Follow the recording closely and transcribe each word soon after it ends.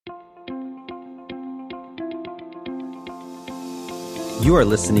You are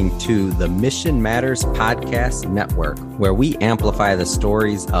listening to the Mission Matters Podcast Network, where we amplify the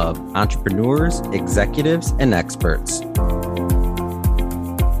stories of entrepreneurs, executives, and experts.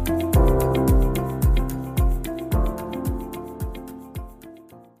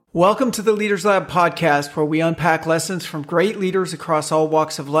 Welcome to the Leaders Lab podcast, where we unpack lessons from great leaders across all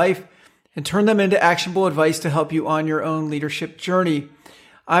walks of life and turn them into actionable advice to help you on your own leadership journey.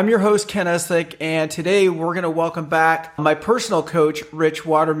 I'm your host, Ken Eslick, and today we're going to welcome back my personal coach, Rich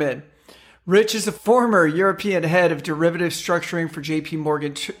Waterman. Rich is a former European head of derivative structuring for JP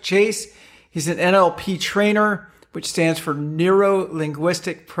Morgan Chase. He's an NLP trainer, which stands for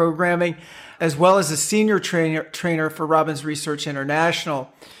Neuro-Linguistic Programming, as well as a senior trainer for Robbins Research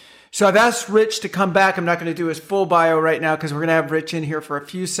International. So I've asked Rich to come back. I'm not going to do his full bio right now because we're going to have Rich in here for a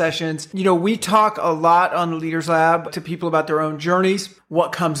few sessions. You know, we talk a lot on the Leaders Lab to people about their own journeys,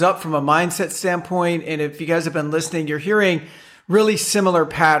 what comes up from a mindset standpoint. And if you guys have been listening, you're hearing really similar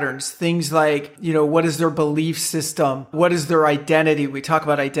patterns. Things like, you know, what is their belief system? What is their identity? We talk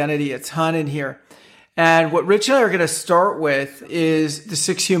about identity a ton in here. And what Rich and I are going to start with is the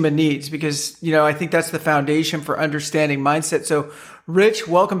 6 human needs, because, you know, I think that's the foundation for understanding mindset. So Rich,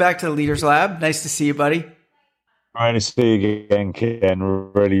 welcome back to the Leaders Lab. Nice to see you, buddy. Great to see you again, Ken.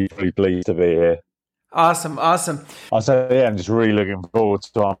 Really pleased to be here. Awesome. I say, yeah, I'm just really looking forward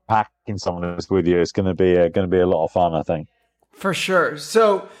to unpacking some of this with you. It's going to be a lot of fun, I think. For sure.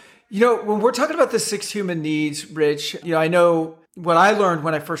 So, you know, when we're talking about the 6 human needs, Rich, you know, I know what I learned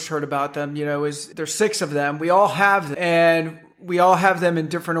when I first heard about them, you know, is there's 6 of them. We all have them, and we all have them in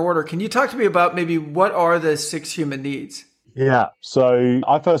different order. Can you talk to me about maybe what are the 6 human needs? Yeah. So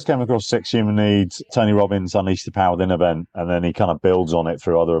I first came across 6 human needs. Tony Robbins Unleash the Power Within event, and then he kind of builds on it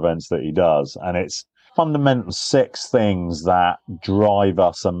through other events that he does. And it's fundamental 6 things that drive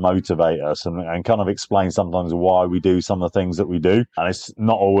us and motivate us and kind of explain sometimes why we do some of the things that we do. And it's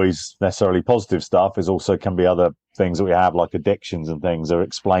not always necessarily positive stuff. It also can be other things that we have, like addictions and things, are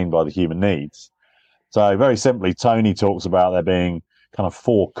explained by the human needs. So very simply, Tony talks about there being kind of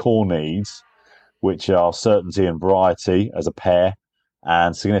 4 core needs, which are certainty and variety as a pair,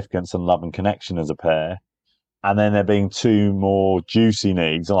 and significance and love and connection as a pair. And then there being 2 more juicy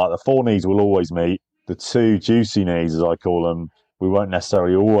needs. Like the 4 needs will always meet. The 2 juicy needs, as I call them, we won't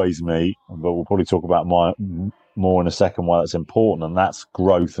necessarily always meet, but we'll probably talk about more in a second why that's important, and that's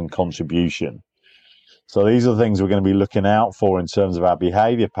growth and contribution. So these are the things we're going to be looking out for in terms of our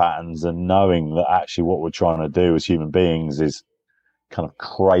behavior patterns, and knowing that actually what we're trying to do as human beings is kind of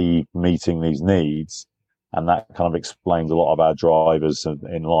crave meeting these needs. And that kind of explains a lot of our drivers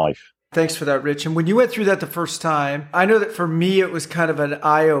in life. Thanks for that, Rich. And when you went through that the first time, I know that for me, it was kind of an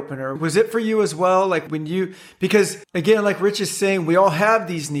eye-opener. Was it for you as well? Because again, like Rich is saying, we all have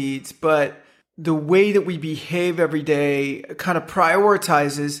these needs, but the way that we behave every day kind of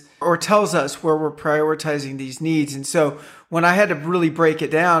prioritizes or tells us where we're prioritizing these needs. And so when I had to really break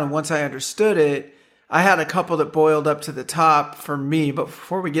it down, and once I understood it, I had a couple that boiled up to the top for me. But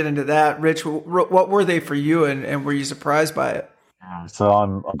before we get into that, Rich, what were they for you, and were you surprised by it? So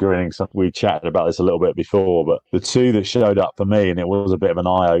I'm agreeing. So we chatted about this a little bit before, but the 2 that showed up for me, and it was a bit of an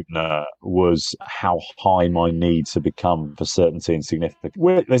eye-opener, was how high my needs have become for certainty and significance.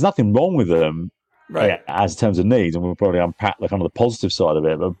 There's nothing wrong with them, right, as in terms of needs, and we'll probably unpack the kind of the positive side of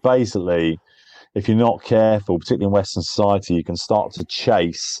it. But basically, if you're not careful, particularly in Western society, you can start to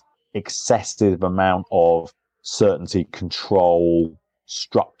chase excessive amount of certainty, control,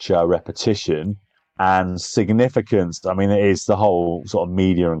 structure, repetition, and significance. I mean, it is the whole sort of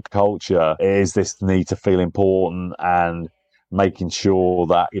media and culture. It is this need to feel important and making sure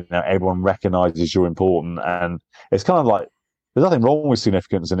that, you know, everyone recognizes you're important. And it's kind of like, there's nothing wrong with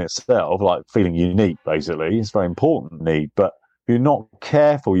significance in itself, like feeling unique, basically. It's a very important need. But if you're not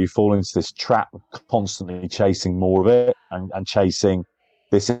careful, you fall into this trap of constantly chasing more of it and chasing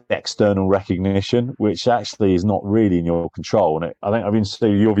this external recognition, which actually is not really in your control. And I think I've been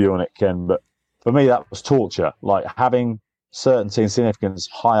seeing your view on it, Ken, but for me, that was torture. Like, having certainty and significance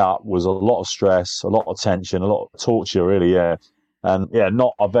high up was a lot of stress, a lot of tension, a lot of torture, really, yeah. And yeah,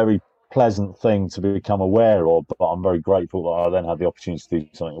 not a very pleasant thing to become aware of, but I'm very grateful that I then had the opportunity to do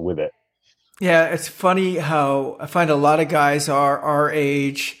something with it. Yeah, it's funny how I find a lot of guys our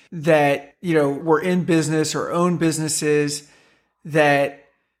age that, you know, were in business or own businesses that,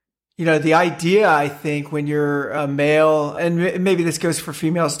 you know, the idea, I think, when you're a male, and maybe this goes for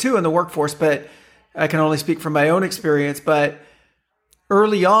females too in the workforce, but I can only speak from my own experience, but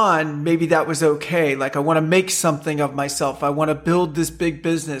early on, maybe that was okay. Like, I want to make something of myself. I want to build this big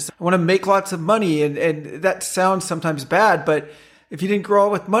business. I want to make lots of money. And that sounds sometimes bad, but if you didn't grow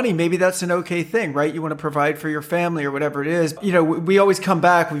up with money, maybe that's an okay thing, right? You want to provide for your family or whatever it is. You know, we always come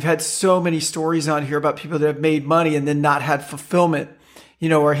back. We've had so many stories on here about people that have made money and then not had fulfillment, you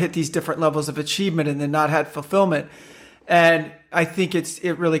know, or hit these different levels of achievement and then not had fulfillment. And I think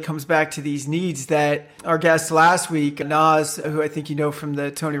it really comes back to these needs that our guest last week, Naz, who I think you know from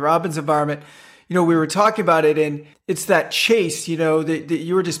the Tony Robbins environment, you know, we were talking about it, and it's that chase, you know, that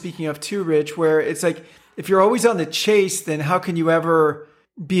you were just speaking of too, Rich, where it's like, if you're always on the chase, then how can you ever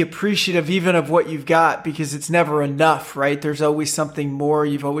be appreciative even of what you've got? Because it's never enough, right? There's always something more.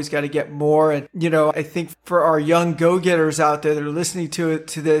 You've always got to get more. And, you know, I think for our young go-getters out there that are listening to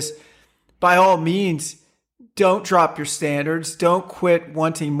this, by all means, don't drop your standards. Don't quit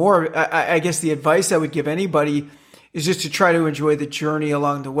wanting more. I guess the advice I would give anybody is just to try to enjoy the journey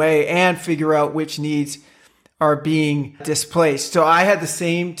along the way and figure out which needs are being displaced. So I had the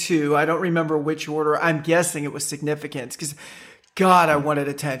same two. I don't remember which order. I'm guessing it was significance because, God, I wanted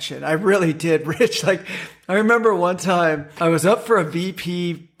attention. I really did, Rich. Like, I remember one time I was up for a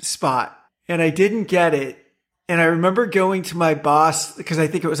VP spot and I didn't get it. And I remember going to my boss because I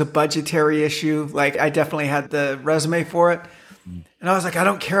think it was a budgetary issue. Like, I definitely had the resume for it. And I was like, I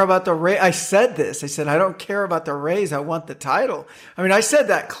don't care about the raise. I said this. I said, I don't care about the raise. I want the title. I mean, I said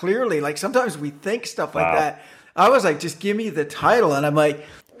that clearly. Like, sometimes we think stuff like that. I was like, just give me the title. And I'm like,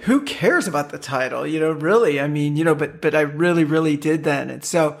 who cares about the title? You know, really? I mean, you know, but I really, really did then. And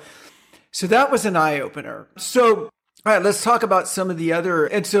so that was an eye opener. So, all right, let's talk about some of the other.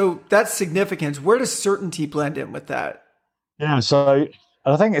 And so that's significance. Where does certainty blend in with that? Yeah. So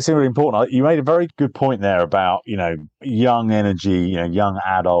I think it's really important. You made a very good point there about, you know, young energy, you know, young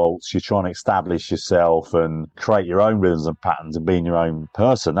adults. You're trying to establish yourself and create your own rhythms and patterns and being your own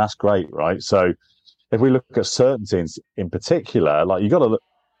person. That's great, right? So if we look at certainty in particular, like you got to look,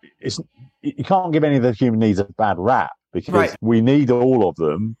 you can't give any of the human needs a bad rap because we need all of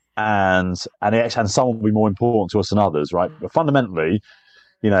them. And some will be more important to us than others, right? But fundamentally,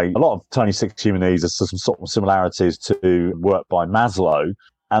 you know, a lot of Tony's 6 human needs are some sort of similarities to work by Maslow.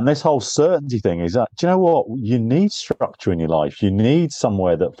 And this whole certainty thing is that, do you know what? You need structure in your life. You need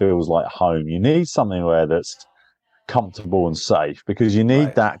somewhere that feels like home. You need something where that's comfortable and safe because you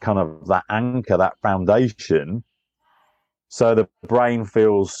need that kind of that anchor, that foundation. So the brain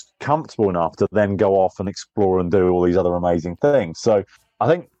feels comfortable enough to then go off and explore and do all these other amazing things. So I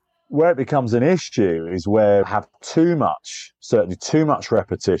think where it becomes an issue is where you have too much, certainly too much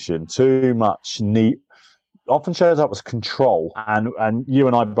repetition, too much need, often shows up as control. And you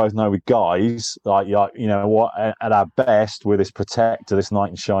and I both know with guys, like, you know what, at our best, we're this protector, this knight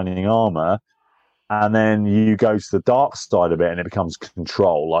in shining armor. And then you go to the dark side of it and it becomes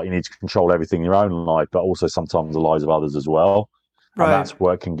control. Like you need to control everything in your own life, but also sometimes the lives of others as well. Right. And that's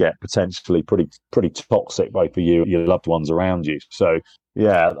where it can get potentially pretty toxic, both for you and your loved ones around you. So,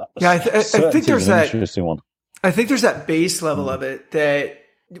 yeah. I think there's that interesting one. I think there's that base level of it that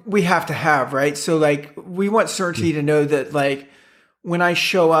we have to have, right? So, like, we want certainty to know that, like, when I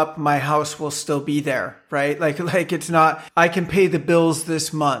show up, my house will still be there, right? Like it's not, I can pay the bills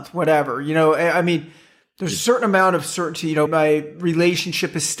this month, whatever, you know, I mean, there's a certain amount of certainty, you know, my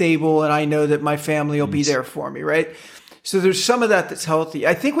relationship is stable and I know that my family will be there for me, right? So there's some of that that's healthy.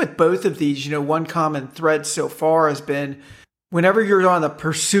 I think with both of these, you know, one common thread so far has been whenever you're on the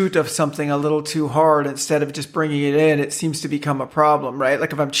pursuit of something a little too hard, instead of just bringing it in, it seems to become a problem, right?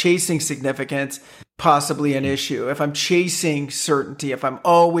 Like if I'm chasing significance, possibly an issue. If I'm chasing certainty, if I'm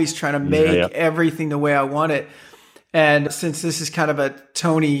always trying to make everything the way I want it. And since this is kind of a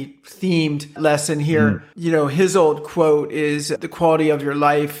Tony themed lesson here, you know, his old quote is the quality of your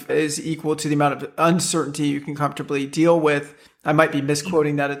life is equal to the amount of uncertainty you can comfortably deal with. I might be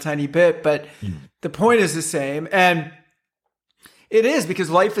misquoting that a tiny bit, but the point is the same. And it is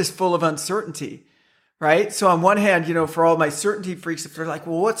because life is full of uncertainty, right? So on one hand, you know, for all my certainty freaks, if they're like,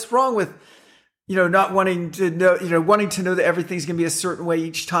 well, what's wrong with, you know, not wanting to know, you know, wanting to know that everything's going to be a certain way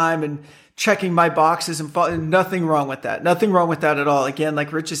each time and checking my boxes and nothing wrong with that. Nothing wrong with that at all. Again,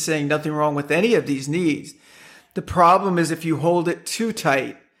 like Rich is saying, nothing wrong with any of these needs. The problem is if you hold it too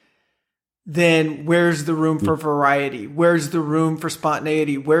tight, then where's the room for variety? Where's the room for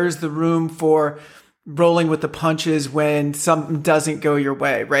spontaneity? Where's the room for rolling with the punches when something doesn't go your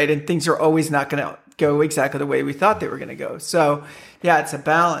way, right? And things are always not going to go exactly the way we thought they were going to go. So yeah, it's a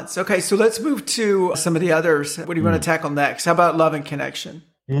balance. Okay, so let's move to some of the others. What do you want to tackle next? How about love and connection?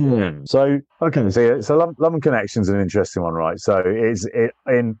 So love and connection is an interesting one, right? So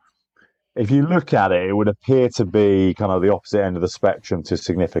if you look at it, it would appear to be kind of the opposite end of the spectrum to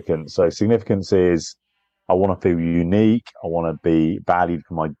significance. So significance is, I want to feel unique. I want to be valued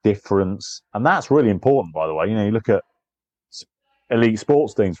for my difference. And that's really important, by the way. You know, you look at elite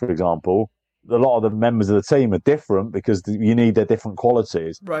sports teams, for example, a lot of the members of the team are different because you need their different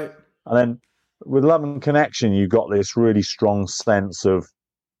qualities. Right. And then with love and connection, you've got this really strong sense of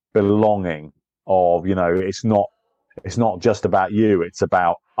belonging, of, it's not just about you, it's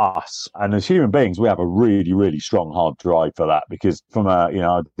about us. And as human beings, we have a really, really strong hard drive for that, because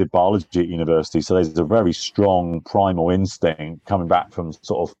I did biology at university. So there's a very strong primal instinct coming back from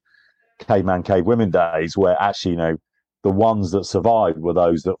sort of caveman, cavewomen days, where actually, the ones that survived were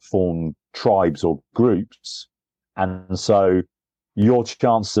those that formed tribes or groups. And so your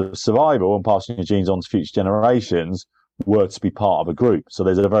chance of survival and passing your genes on to future generations were to be part of a group. So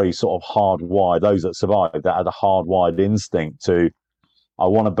there's a very sort of hardwired, those that survived, that had a hardwired instinct to, I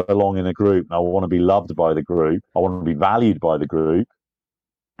want to belong in a group. I want to be loved by the group. I want to be valued by the group.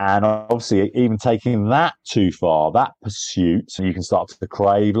 And obviously, even taking that too far, that pursuit, you can start to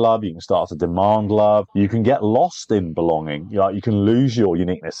crave love. You can start to demand love. You can get lost in belonging. You can lose your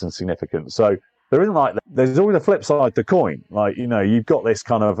uniqueness and significance. So there isn't there's always a flip side to the coin. You've got this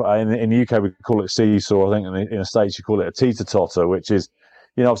kind of, in the UK, we call it seesaw. I think in the States, you call it a teeter-totter, which is,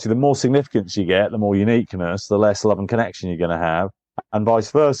 obviously the more significance you get, the more uniqueness, the less love and connection you're going to have. And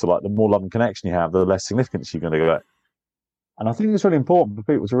vice versa, the more love and connection you have, the less significance you're going to get. And I think it's really important for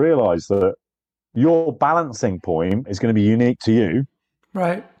people to realise that your balancing point is going to be unique to you.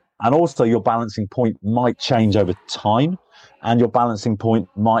 Right. And also your balancing point might change over time, and your balancing point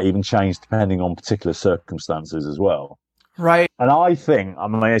might even change depending on particular circumstances as well. Right. And I think,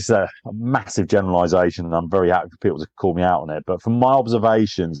 it's a massive generalisation, and I'm very happy for people to call me out on it. But from my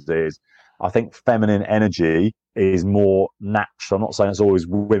observations I think feminine energy is more natural. I'm not saying it's always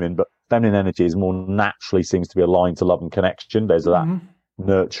women, but feminine energy is more naturally seems to be aligned to love and connection. There's that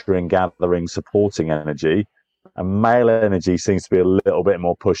nurturing, gathering, supporting energy. And male energy seems to be a little bit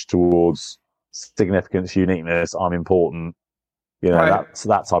more pushed towards significance, uniqueness, I'm important, right. That's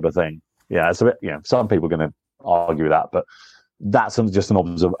that type of thing. Yeah, it's a bit, some people are going to argue with that, but that's just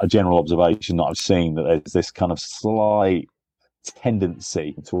a general observation that I've seen, that there's this kind of slight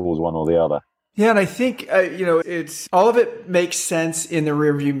tendency towards one or the other. Yeah, and I think, it's all of it makes sense in the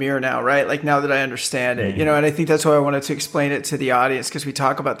rearview mirror now, right? Like now that I understand it, and I think that's why I wanted to explain it to the audience, because we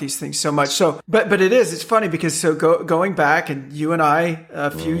talk about these things so much. So, but it's funny because going back, and you and I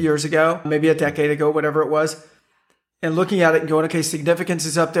a few years ago, maybe a decade ago, whatever it was, and looking at it and going, okay, significance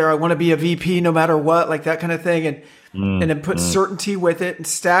is up there. I want to be a VP no matter what, like that kind of thing. And then put certainty with it and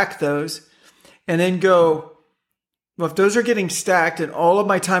stack those, and then go, well, if those are getting stacked and all of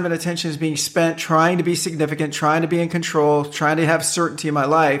my time and attention is being spent trying to be significant, trying to be in control, trying to have certainty in my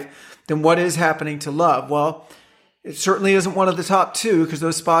life, then what is happening to love? Well, it certainly isn't one of the top two, because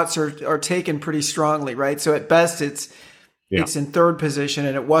those spots are taken pretty strongly, right? So at best, it's in third position,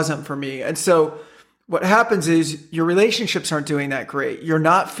 and it wasn't for me. And so what happens is your relationships aren't doing that great. You're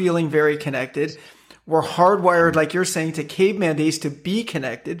not feeling very connected. We're hardwired, like you're saying, to caveman days to be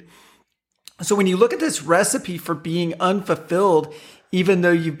connected. So when you look at this recipe for being unfulfilled, even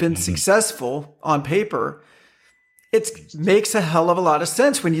though you've been successful on paper, it makes a hell of a lot of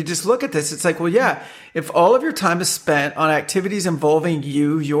sense when you just look at this. It's like, well, yeah, if all of your time is spent on activities involving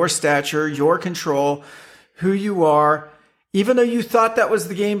you, your stature, your control, who you are, even though you thought that was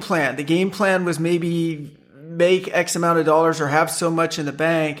the game plan was maybe make X amount of dollars or have so much in the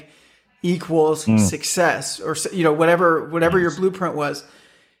bank equals success, or, whatever your blueprint was.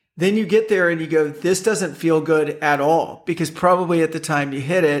 Then you get there and you go, this doesn't feel good at all, because probably at the time you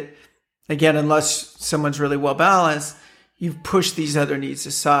hit it, again, unless someone's really well balanced, you've pushed these other needs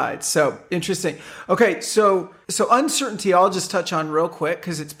aside. So interesting. Okay. So uncertainty, I'll just touch on real quick,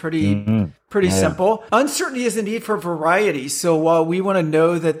 because it's pretty simple. Uncertainty is the need for variety. So while we want to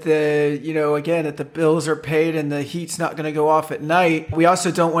know that that the bills are paid and the heat's not going to go off at night, we also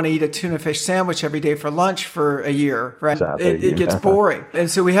don't want to eat a tuna fish sandwich every day for lunch for a year, right? Exactly. It gets boring.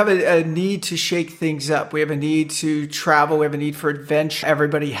 And so we have a need to shake things up. We have a need to travel. We have a need for adventure.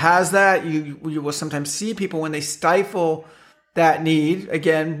 Everybody has that. You will sometimes see people when they stifle that need,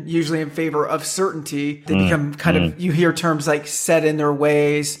 again, usually in favor of certainty, they become kind of, you hear terms like set in their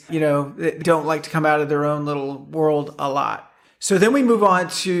ways, they don't like to come out of their own little world a lot. So then we move on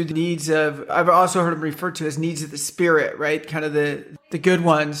to the needs of, I've also heard them referred to as needs of the spirit, right? Kind of the good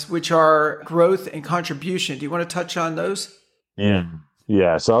ones, which are growth and contribution. Do you want to touch on those?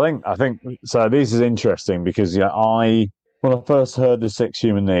 Yeah. So I think, so this is interesting because when I first heard the 6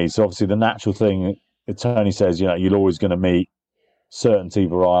 human needs, so obviously the natural thing, Tony says, you're always going to meet certainty,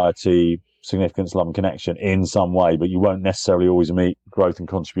 variety, significance, love and connection in some way, but you won't necessarily always meet growth and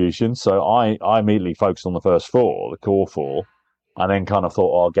contribution. So I immediately focused on the first 4, the core 4, and then kind of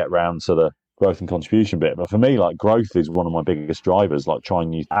thought, I'll get round to the growth and contribution bit. But for me, like growth is one of my biggest drivers, like trying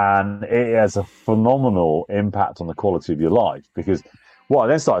new, and it has a phenomenal impact on the quality of your life. Because what I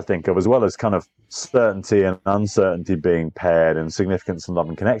then started to think of, as well as kind of certainty and uncertainty being paired and significance and love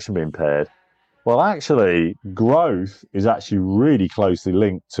and connection being paired, well, actually, growth is actually really closely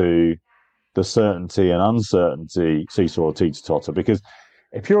linked to the certainty and uncertainty seesaw or teeter-totter. Because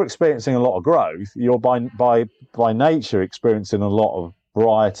if you're experiencing a lot of growth, you're by nature experiencing a lot of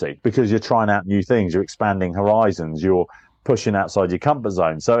variety, because you're trying out new things, you're expanding horizons, you're pushing outside your comfort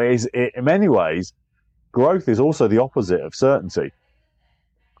zone. So in many ways, growth is also the opposite of certainty,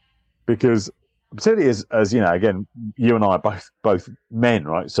 because particularly as you know, again, you and I are both men,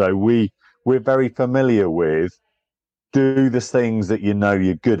 right? So we're very familiar with do the things that you know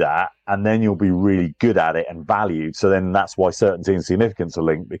you're good at, and then you'll be really good at it and valued. So then that's why certainty and significance are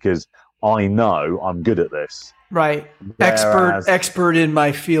linked, because I know I'm good at this. Right. Expert in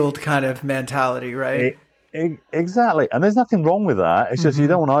my field kind of mentality, right? Exactly. And there's nothing wrong with that. It's just you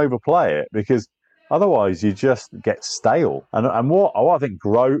don't want to overplay it, because otherwise you just get stale. And what I think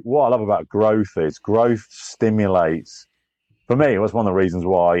what I love about growth is growth stimulates. For me, it was one of the reasons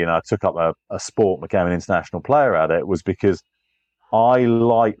why, you know, I took up a sport, became an international player at it, was because I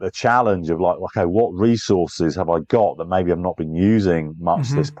like the challenge of like, okay, what resources have I got that maybe I've not been using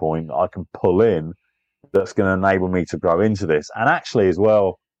much at this point that I can pull in that's going to enable me to grow into this. And actually as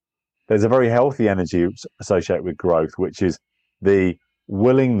well, there's a very healthy energy associated with growth, which is the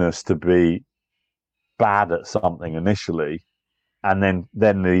willingness to be bad at something initially, and then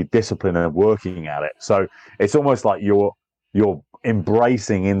the discipline of working at it. So it's almost like you're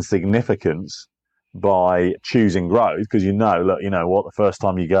embracing insignificance by choosing growth, because you know what, the first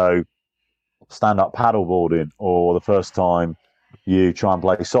time you go stand up paddleboarding, or the first time you try and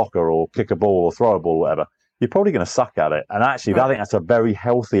play soccer or kick a ball or throw a ball or whatever, you're probably going to suck at it. And actually, I think that's a very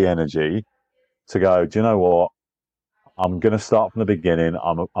healthy energy to go, do you know what, I'm going to start from the beginning.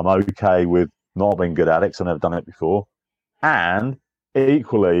 I'm okay with not being good at it because I've never done it before. And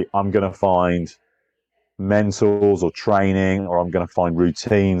equally, I'm going to find mentors or training, or I'm going to find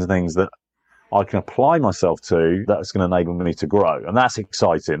routines, things that I can apply myself to that's going to enable me to grow. And that's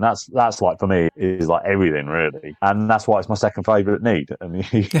exciting. That's like, for me, is like everything really. And that's why it's my second favorite need. And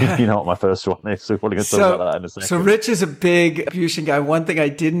you know what my first one is. So we're going to talk about that in a second. So Rich is a big contribution guy. One thing I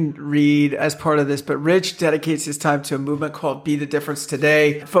didn't read as part of this, but Rich dedicates his time to a movement called Be the Difference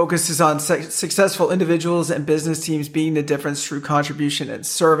Today. Focuses on successful individuals and business teams being the difference through contribution and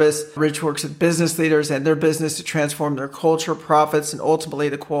service. Rich works with business leaders and their business to transform their culture, profits, and ultimately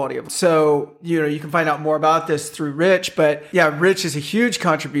the quality of it. So, you know, you can find out more about this through Rich, but yeah, Rich is a huge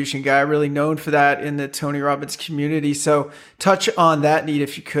contribution guy, really known for that in the Tony Robbins community. So touch on that need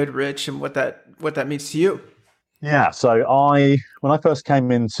if you could, Rich, and what that means to you. Yeah. So when I first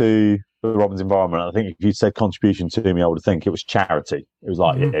came into the Robbins environment, I think if you said contribution to me, I would think it was charity. It was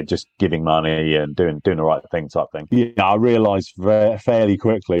like just giving money and doing the right thing type thing. Yeah, I realized fairly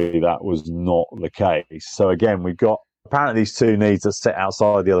quickly that was not the case. So again, we've got apparently these two needs that sit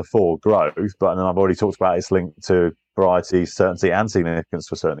outside the other four: growth, but then I've already talked about it's linked to variety, certainty, and significance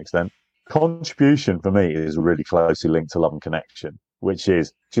to a certain extent. Contribution for me is really closely linked to love and connection, which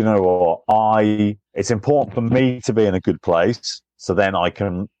is, do you know what? It's important for me to be in a good place, so then I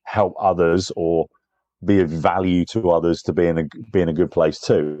can help others or be of value to others to be in a good place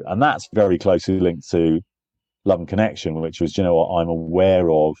too. And that's very closely linked to love and connection, which was, do you know what? I'm aware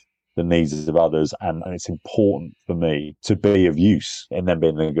of the needs of others, and it's important for me to be of use in them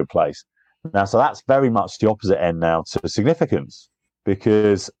being in a good place. Now, so that's very much the opposite end now to significance,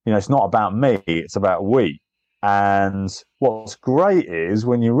 because, you know, it's not about me, it's about we. And what's great is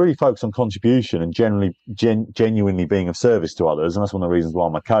when you really focus on contribution and genuinely being of service to others, and that's one of the reasons why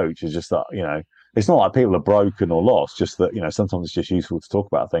I'm a coach, is just that, you know, it's not like people are broken or lost, just that, you know, sometimes it's just useful to talk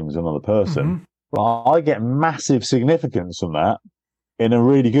about things with another person. But I get massive significance from that in a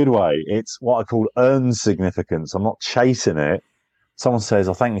really good way. It's what I call earned significance. I'm not chasing it. Someone says,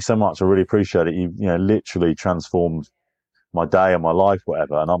 "Oh, thank you so much. I really appreciate it. You know, literally transformed my day and my life,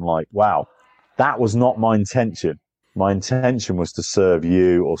 whatever." And I'm like, wow, that was not my intention. My intention was to serve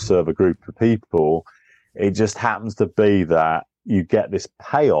you or serve a group of people. It just happens to be that you get this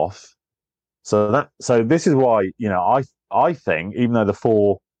payoff. So this is why, you know, I think, even though the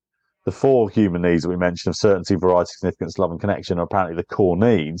four human needs that we mentioned of certainty, variety, significance, love, and connection are apparently the core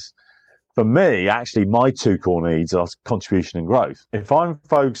needs, for me, actually, my two core needs are contribution and growth. If I'm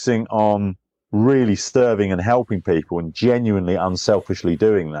focusing on really serving and helping people and genuinely unselfishly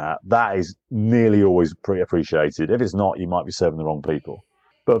doing that, that is nearly always pretty appreciated. If it's not, you might be serving the wrong people.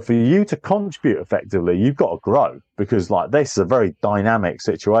 But for you to contribute effectively, you've got to grow, because like this is a very dynamic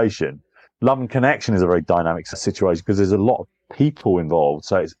situation. love and connection is a very dynamic situation because there's a lot of people involved.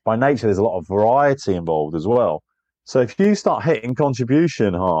 So it's by nature, there's a lot of variety involved as well. So if you start hitting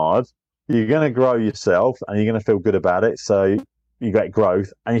contribution hard, you're going to grow yourself and you're going to feel good about it. So you get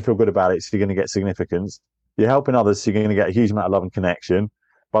growth and you feel good about it. So you're going to get significance. You're helping others. So you're going to get a huge amount of love and connection.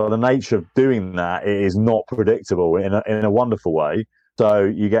 By the nature of doing that, it is not predictable in a wonderful way. So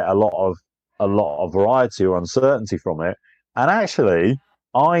you get a lot of variety or uncertainty from it. And actually,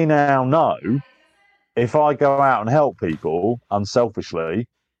 I now know if I go out and help people unselfishly,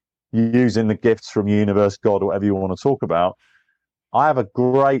 using the gifts from universe, God, whatever you want to talk about, I have a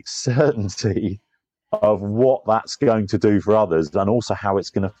great certainty of what that's going to do for others and also how it's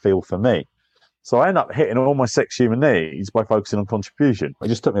going to feel for me. So I end up hitting all my 6 human needs by focusing on contribution. It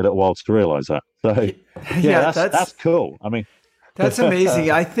just took me a little while to realize that. So yeah, that's cool. I mean, that's amazing.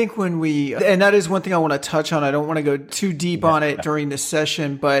 I think and that is one thing I want to touch on. I don't want to go too deep on it during this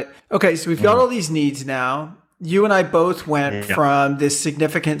session, but okay, so we've got all these needs now. You and I both went from this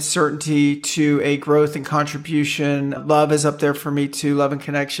significant certainty to a growth and contribution. Love is up there for me too, love and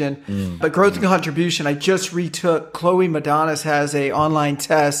connection. But growth and contribution, I just retook. Chloe Madonis has a online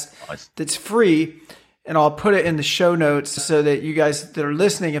test that's free, and I'll put it in the show notes so that you guys that are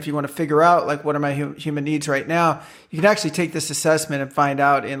listening, if you want to figure out like what are my human needs right now, you can actually take this assessment and find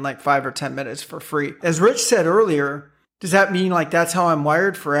out in like 5 or 10 minutes for free. As Rich said earlier, does that mean like that's how I'm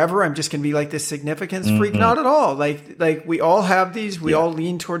wired forever? I'm just going to be like this significance freak? Not at all. Like we all have these. We all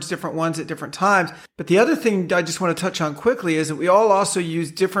lean towards different ones at different times. But the other thing I just want to touch on quickly is that we all also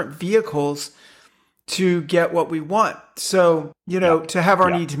use different vehicles to get what we want. So, to have our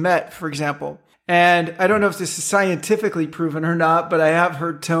needs met, for example. And I don't know if this is scientifically proven or not, but I have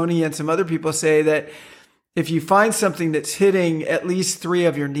heard Tony and some other people say that if you find something that's hitting at least 3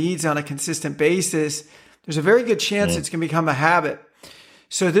 of your needs on a consistent basis, there's a very good chance it's going to become a habit.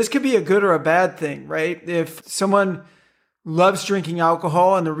 So this could be a good or a bad thing, right? If someone loves drinking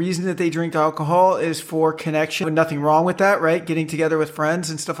alcohol and the reason that they drink alcohol is for connection, nothing wrong with that, right? Getting together with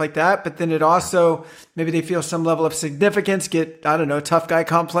friends and stuff like that. But then it also, maybe they feel some level of significance, get, I don't know, tough guy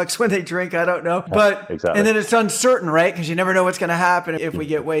complex when they drink, I don't know. But, exactly. And then it's uncertain, right? Because you never know what's going to happen if we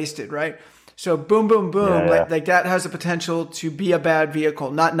get wasted, right? So boom, boom, boom, like that has a potential to be a bad vehicle.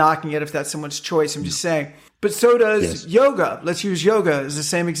 Not knocking it if that's someone's choice. I'm just saying. But so does yoga. Let's use yoga as the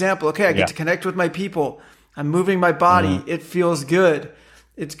same example. Okay, I get to connect with my people. I'm moving my body. It feels good.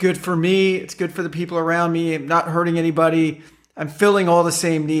 It's good for me. It's good for the people around me. I'm not hurting anybody. I'm filling all the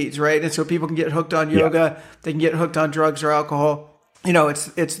same needs, right? And so people can get hooked on yoga. They can get hooked on drugs or alcohol.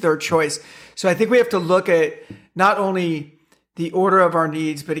 It's their choice. So I think we have to look at not only the order of our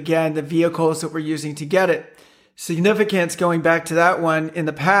needs, but again, the vehicles that we're using to get it. Significance, going back to that one, in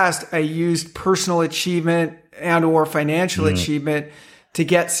the past, I used personal achievement and or financial achievement to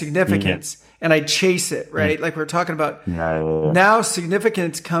get significance. And I chase it, right? Like we're talking about. Now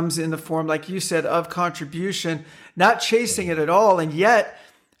significance comes in the form, like you said, of contribution, not chasing it at all. And yet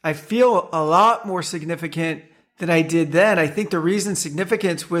I feel a lot more significant than I did then. I think the reason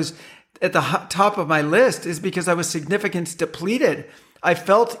significance was at the top of my list is because I was significance depleted. I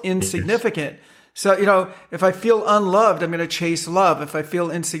felt insignificant. So, if I feel unloved, I'm going to chase love. If I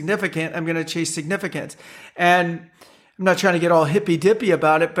feel insignificant, I'm going to chase significance. And I'm not trying to get all hippy dippy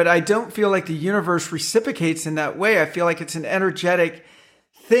about it, but I don't feel like the universe reciprocates in that way. I feel like it's an energetic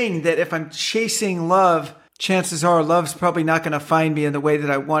thing that if I'm chasing love, chances are love's probably not going to find me in the way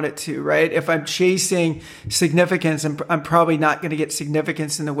that I want it to, right? If I'm chasing significance, I'm probably not going to get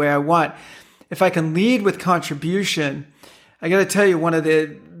significance in the way I want. If I can lead with contribution, I got to tell you, one of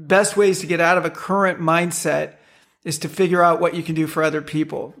the best ways to get out of a current mindset is to figure out what you can do for other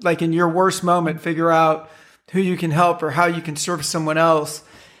people. Like in your worst moment, figure out who you can help or how you can serve someone else.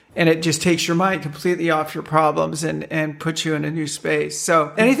 And it just takes your mind completely off your problems and puts you in a new space.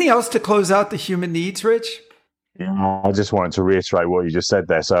 So anything else to close out the human needs, Rich? Yeah, I just wanted to reiterate what you just said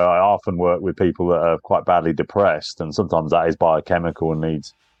there. So I often work with people that are quite badly depressed, and sometimes that is biochemical and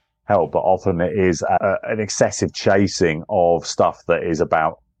needs help, but often it is an excessive chasing of stuff that is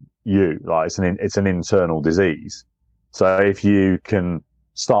about you. Like it's an internal disease. So if you can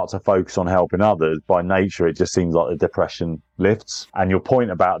start to focus on helping others, by nature, it just seems like the depression lifts. And your point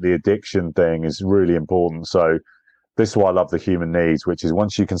about the addiction thing is really important. So this is why I love the human needs, which is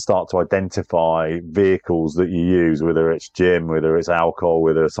once you can start to identify vehicles that you use, whether it's gym, whether it's alcohol,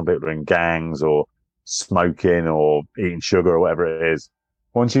 whether some people are in gangs or smoking or eating sugar or whatever it is,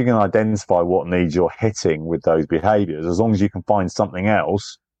 once you can identify what needs you're hitting with those behaviors, as long as you can find something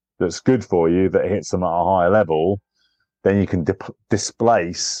else that's good for you that hits them at a higher level, then you can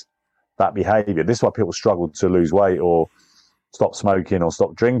displace that behavior. This is why people struggle to lose weight or stop smoking or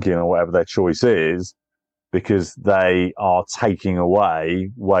stop drinking or whatever their choice is, because they are taking away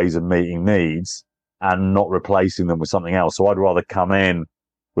ways of meeting needs and not replacing them with something else. So I'd rather come in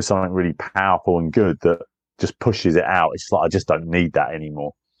with something really powerful and good that just pushes it out. It's like, I just don't need that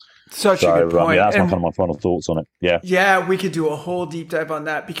anymore. Such a good point. That's my final thoughts on it. Yeah. Yeah, we could do a whole deep dive on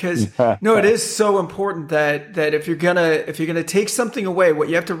that, because it is so important that if you're gonna take something away, what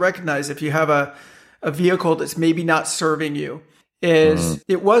you have to recognize, if you have a vehicle that's maybe not serving you, is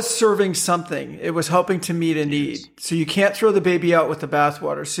it was serving something. It was helping to meet a need. So you can't throw the baby out with the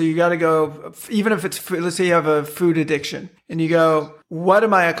bathwater. So you got to go, even if it's food, let's say you have a food addiction and you go, what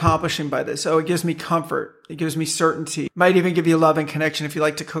am I accomplishing by this? Oh, it gives me comfort. It gives me certainty. It might even give you love and connection if you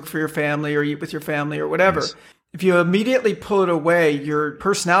like to cook for your family or eat with your family or whatever. Yes. If you immediately pull it away, your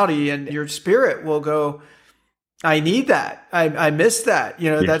personality and your spirit will go, I need that. I miss that.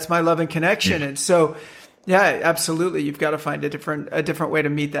 That's my love and connection. And so, yeah, absolutely. You've got to find a different way to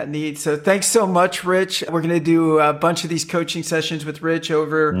meet that need. So thanks so much, Rich. We're going to do a bunch of these coaching sessions with Rich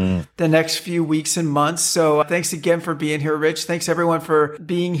over the next few weeks and months. So thanks again for being here, Rich. Thanks everyone for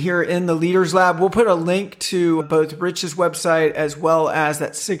being here in the Leaders Lab. We'll put a link to both Rich's website as well as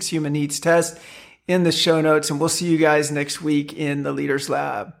that 6 human needs test in the show notes. And we'll see you guys next week in the Leaders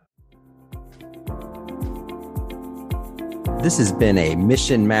Lab. This has been a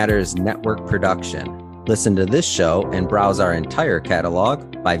Mission Matters Network production. Listen to this show and browse our entire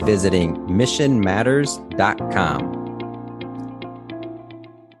catalog by visiting missionmatters.com.